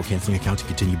 Contact us before canceling account to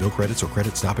continue bill credits or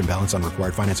credit stop and balance on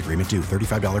required finance agreement due.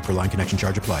 $35 per line connection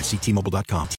charge applies. See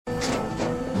T-Mobile.com.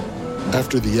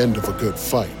 After the end of a good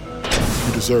fight,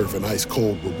 you deserve an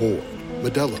ice-cold reward.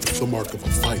 Modelo is the mark of a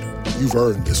fighter. You've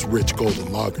earned this rich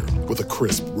golden lager with a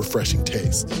crisp, refreshing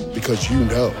taste. Because you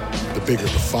know, the bigger the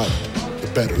fight, the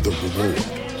better the reward.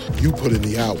 You put in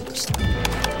the hours,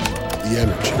 the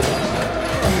energy,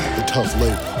 the tough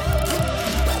labor.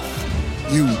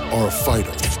 You are a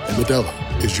fighter, and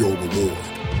Modelo is your reward.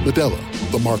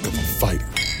 Modelo, the mark of a fighter.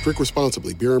 Drink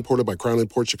responsibly. Beer imported by Crown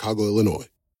Imports, Chicago, Illinois.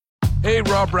 Hey,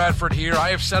 Rob Bradford here. I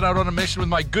have set out on a mission with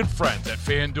my good friends at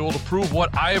FanDuel to prove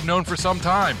what I have known for some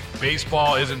time.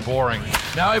 Baseball isn't boring.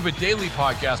 Now I have a daily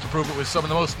podcast to prove it with some of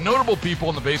the most notable people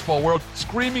in the baseball world,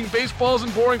 screaming baseball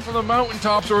isn't boring from the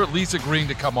mountaintops, or at least agreeing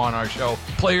to come on our show.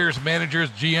 Players,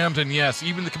 managers, GMs, and yes,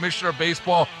 even the commissioner of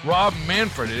baseball, Rob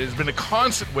Manfred. It has been a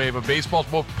constant wave of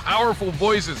baseball's most powerful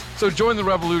voices. So join the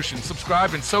revolution.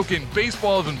 Subscribe and soak in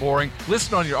Baseball Isn't Boring.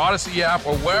 Listen on your Odyssey app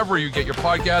or wherever you get your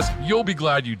podcasts. You'll be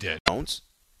glad you did.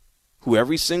 Who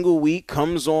every single week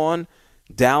comes on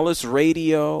Dallas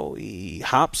radio, he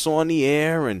hops on the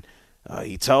air, and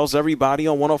he tells everybody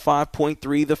on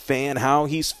 105.3 The Fan how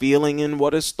he's feeling and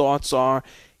what his thoughts are.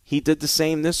 He did the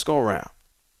same this go-round.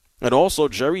 And also,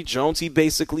 Jerry Jones, he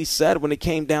basically said when it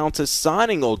came down to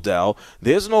signing Odell,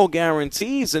 there's no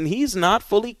guarantees, and he's not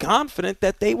fully confident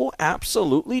that they will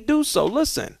absolutely do so.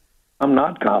 Listen. I'm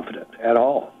not confident at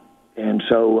all, and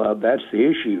so that's the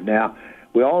issue. Now,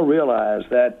 we all realize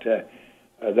that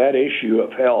that issue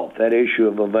of health, that issue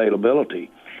of availability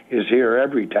is here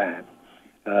every time.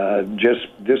 Just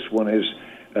this one is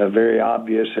very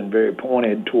obvious and very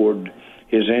pointed toward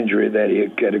his injury that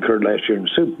had occurred last year in the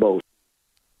Super Bowl.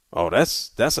 Oh,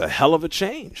 that's a hell of a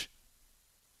change.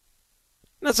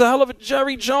 That's a hell of a...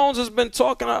 Jerry Jones has been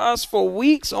talking to us for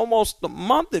weeks, almost a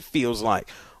month it feels like.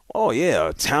 Oh, yeah,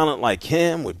 a talent like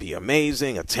him would be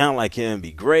amazing. A talent like him would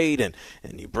be great. And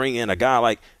you bring in a guy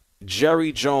like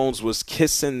Jerry Jones was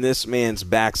kissing this man's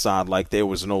backside like there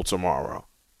was no tomorrow.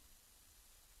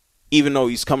 Even though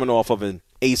he's coming off of an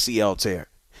ACL tear,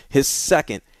 his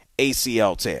second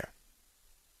ACL tear.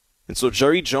 And so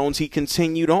Jerry Jones, he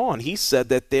continued on. He said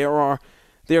that there are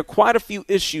quite a few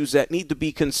issues that need to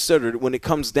be considered when it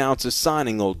comes down to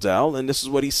signing Odell. And this is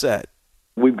what he said.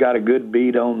 We've got a good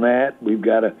beat on that. We've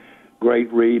got a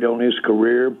great read on his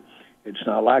career. It's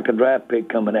not like a draft pick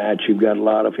coming at you. You've got a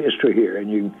lot of history here,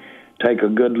 and you take a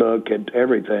good look at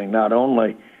everything, not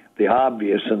only the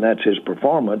obvious, and that's his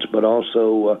performance, but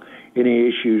also any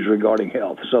issues regarding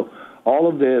health. So all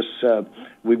of this,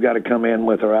 we've got to come in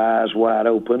with our eyes wide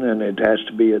open, and it has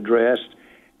to be addressed,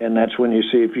 and that's when you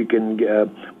see if you can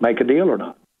make a deal or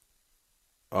not.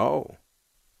 Oh,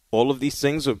 all of these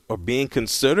things are being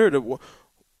considered?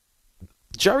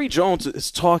 Jerry Jones is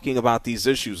talking about these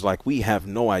issues like we have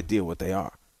no idea what they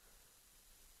are.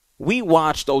 We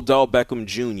watched Odell Beckham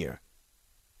Jr.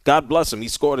 God bless him. He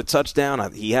scored a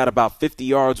touchdown. He had about 50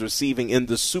 yards receiving in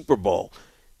the Super Bowl.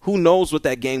 Who knows what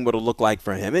that game would have looked like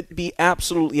for him? It'd be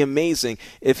absolutely amazing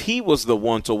if he was the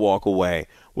one to walk away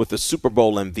with the Super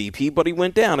Bowl MVP, but he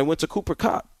went down and went to Cooper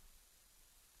Kupp.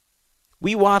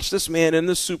 We watched this man in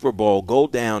the Super Bowl go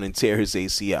down and tear his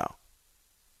ACL.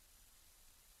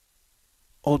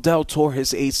 Odell tore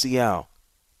his ACL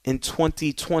in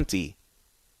 2020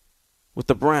 with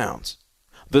the Browns.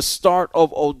 The start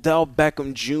of Odell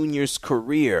Beckham Jr.'s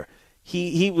career.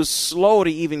 He was slow to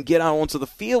even get out onto the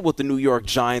field with the New York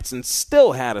Giants and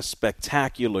still had a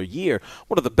spectacular year.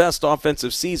 One of the best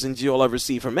offensive seasons you'll ever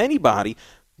see from anybody,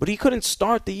 but he couldn't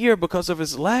start the year because of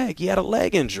his leg. He had a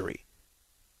leg injury.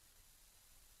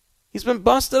 He's been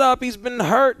busted up. He's been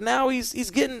hurt. Now he's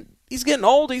getting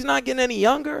old. He's not getting any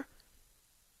younger.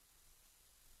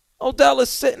 Odell is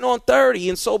sitting on 30,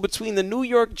 and so between the New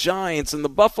York Giants and the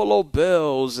Buffalo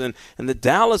Bills and the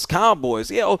Dallas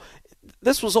Cowboys,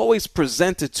 this was always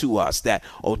presented to us that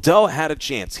Odell had a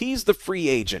chance. He's the free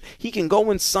agent. He can go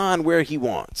and sign where he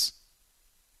wants.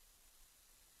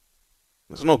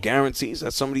 There's no guarantees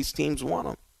that some of these teams want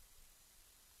him.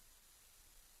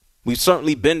 We've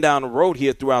certainly been down the road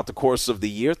here throughout the course of the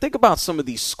year. Think about some of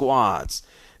these squads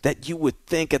that you would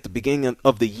think at the beginning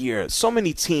of the year. So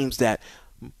many teams that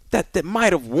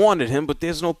might have wanted him, but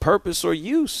there's no purpose or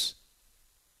use.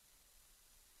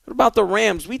 What about the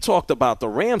Rams? We talked about the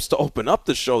Rams to open up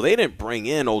the show. They didn't bring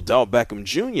in Odell Beckham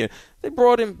Jr. They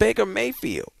brought in Baker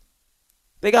Mayfield.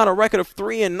 They got a record of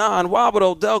 3-9. Why would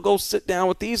Odell go sit down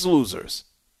with these losers?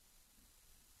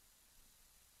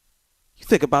 You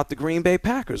think about the Green Bay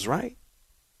Packers, right?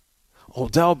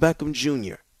 Odell Beckham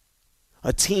Jr.,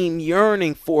 a team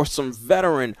yearning for some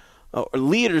veteran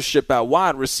leadership at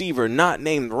wide receiver, not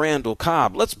named Randall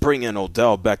Cobb. Let's bring in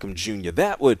Odell Beckham Jr.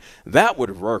 That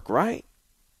would work, right?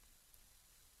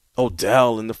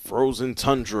 Odell in the frozen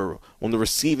tundra on the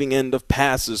receiving end of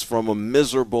passes from a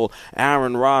miserable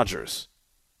Aaron Rodgers.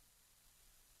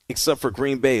 Except for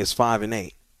Green Bay is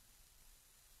 5-8.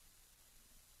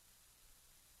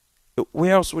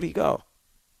 Where else would he go?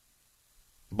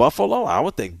 Buffalo? I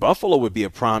would think Buffalo would be a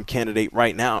prime candidate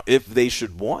right now if they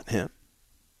should want him.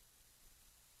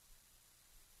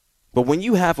 But when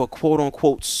you have a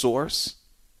quote-unquote source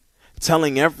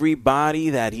telling everybody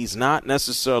that he's not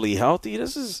necessarily healthy,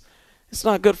 it's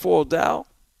not good for Odell.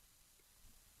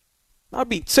 I'd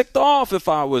be ticked off if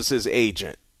I was his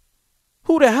agent.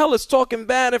 Who the hell is talking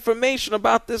bad information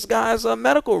about this guy's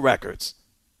medical records?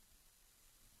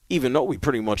 Even though we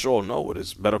pretty much all know what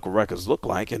his medical records look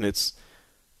like, and it's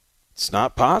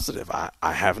not positive. I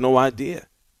have no idea.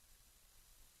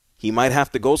 He might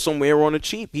have to go somewhere on the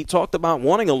cheap. He talked about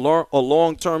wanting a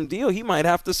long-term deal. He might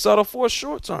have to settle for a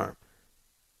short-term.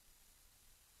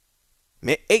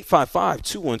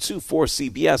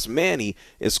 855-212-4CBS. Manny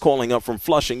is calling up from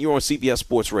Flushing. You're on CBS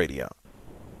Sports Radio.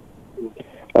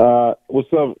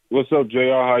 What's up,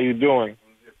 JR? How you doing?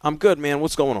 I'm good, man.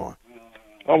 What's going on?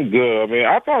 I'm good. I mean,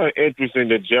 I found it interesting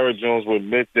that Jerry Jones would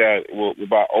admit that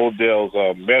about Odell's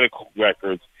medical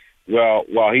records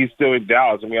while he's still in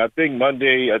Dallas. I mean, I think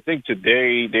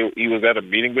today he was at a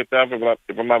meeting with them,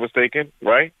 if I'm not mistaken,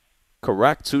 right?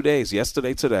 Correct. 2 days,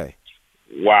 yesterday, today.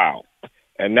 Wow.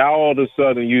 And now all of a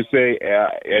sudden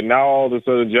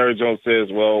Jerry Jones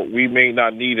says, well, we may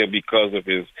not need him because of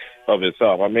his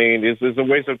health. I mean, it's a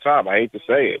waste of time. I hate to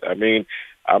say it. I mean,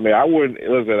 I wouldn't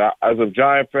listen. As a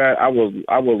Giant fan, I would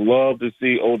love to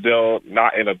see Odell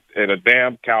not in a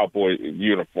damn Cowboy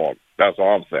uniform. That's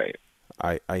all I'm saying.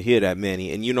 I hear that,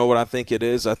 Manny. And you know what I think it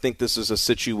is? I think this is a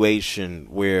situation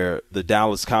where the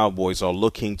Dallas Cowboys are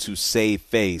looking to save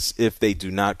face if they do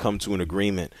not come to an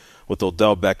agreement with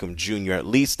Odell Beckham Jr. At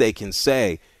least they can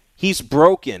say, he's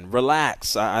broken,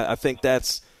 relax. I think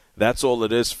that's all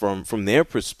it is from their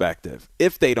perspective.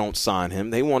 If they don't sign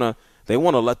him, they want to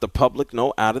let the public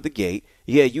know out of the gate,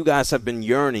 yeah, you guys have been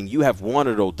yearning. You have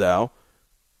wanted Odell,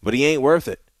 but he ain't worth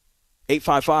it.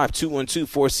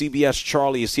 855-212-4CBS.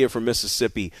 Charlie is here from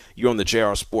Mississippi. You're on the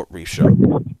JR Sport Brief Show.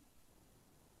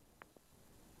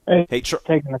 Hey,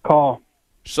 taking the call.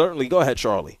 Certainly. Go ahead,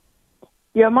 Charlie.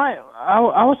 Yeah, I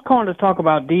was calling to talk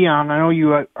about Deion. I know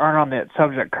you aren't on that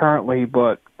subject currently,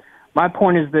 but my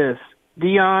point is this.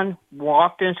 Deion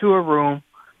walked into a room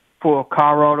full of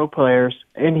Colorado players,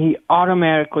 and he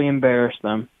automatically embarrassed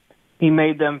them. He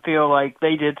made them feel like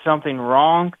they did something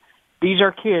wrong. These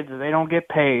are kids. They don't get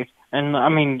paid. And, I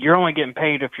mean, you're only getting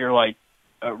paid if you're, like,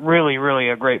 really, really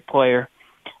a great player.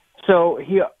 So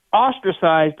he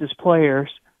ostracized his players.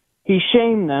 He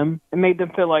shamed them and made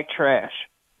them feel like trash.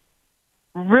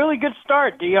 Really good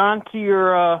start, Deion, to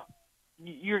your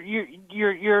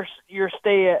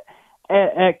stay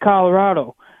at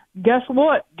Colorado. Guess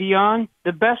what, Deion?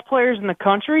 The best players in the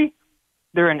country,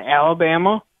 they're in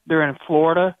Alabama, they're in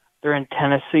Florida, they're in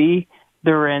Tennessee,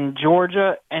 they're in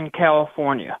Georgia and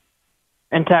California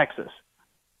and Texas.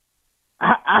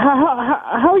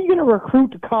 How are you going to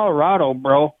recruit to Colorado,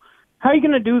 bro? How are you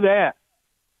going to do that?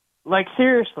 Like,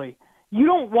 seriously. You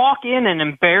don't walk in and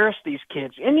embarrass these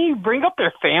kids, and you bring up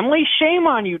their family. Shame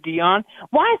on you, Deion.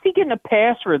 Why is he getting a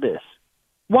pass for this?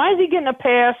 Why is he getting a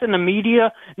pass in the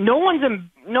media? No one's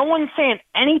saying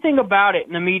anything about it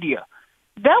in the media.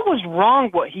 That was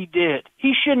wrong what he did.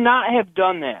 He should not have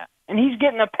done that, and he's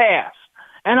getting a pass.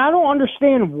 And I don't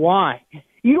understand why.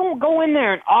 You don't go in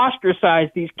there and ostracize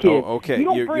these kids. Oh, okay,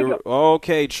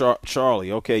 okay,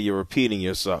 Charlie. Okay, you're repeating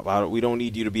yourself. We don't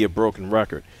need you to be a broken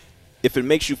record. If it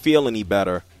makes you feel any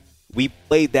better, we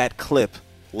played that clip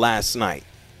last night.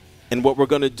 And what we're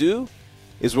going to do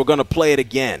is we're going to play it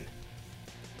again.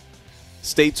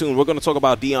 Stay tuned. We're going to talk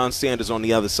about Deion Sanders on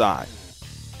the other side.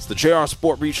 It's the JR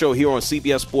Sport Brief Show here on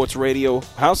CBS Sports Radio.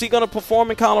 How's he going to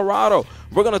perform in Colorado?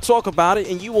 We're going to talk about it,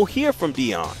 and you will hear from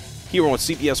Deion here on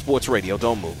CBS Sports Radio.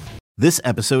 Don't move. This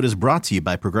episode is brought to you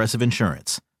by Progressive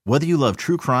Insurance. Whether you love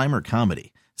true crime or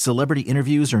comedy, celebrity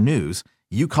interviews or news,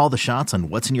 you call the shots on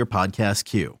what's in your podcast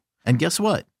queue. And guess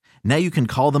what? Now you can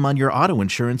call them on your auto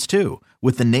insurance too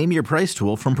with the Name Your Price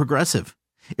tool from Progressive.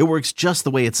 It works just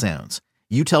the way it sounds.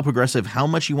 You tell Progressive how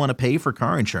much you want to pay for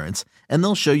car insurance, and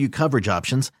they'll show you coverage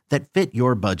options that fit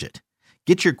your budget.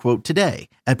 Get your quote today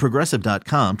at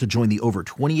Progressive.com to join the over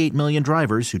 28 million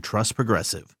drivers who trust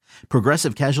Progressive.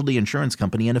 Progressive Casualty Insurance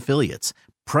Company and Affiliates.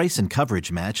 Price and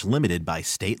coverage match limited by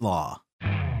state law.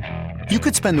 You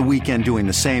could spend the weekend doing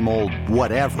the same old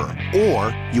whatever,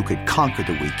 or you could conquer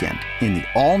the weekend in the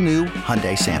all-new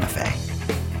Hyundai Santa Fe.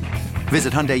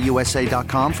 Visit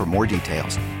HyundaiUSA.com for more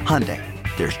details. Hyundai,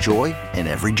 there's joy in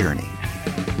every journey.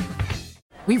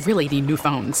 We really need new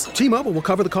phones. T-Mobile will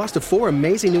cover the cost of 4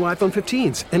 amazing new iPhone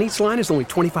 15s, and each line is only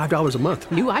 $25 a month.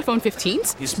 New iPhone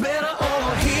 15s? It's better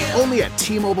over here. Only at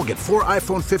T-Mobile, get 4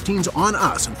 iPhone 15s on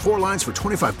us and 4 lines for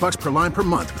 $25 per line per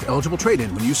month with eligible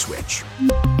trade-in when you switch.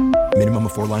 Minimum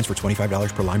of 4 lines for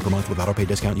 $25 per line per month with autopay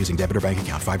discount using debit or bank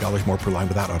account. $5 more per line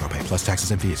without autopay, plus taxes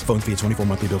and fees. Phone fee at 24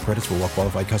 monthly bill credits for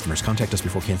well-qualified customers. Contact us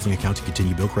before canceling account to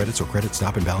continue bill credits or credit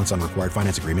stop and balance on required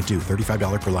finance agreement due.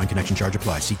 $35 per line connection charge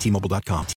applies. See T-Mobile.com.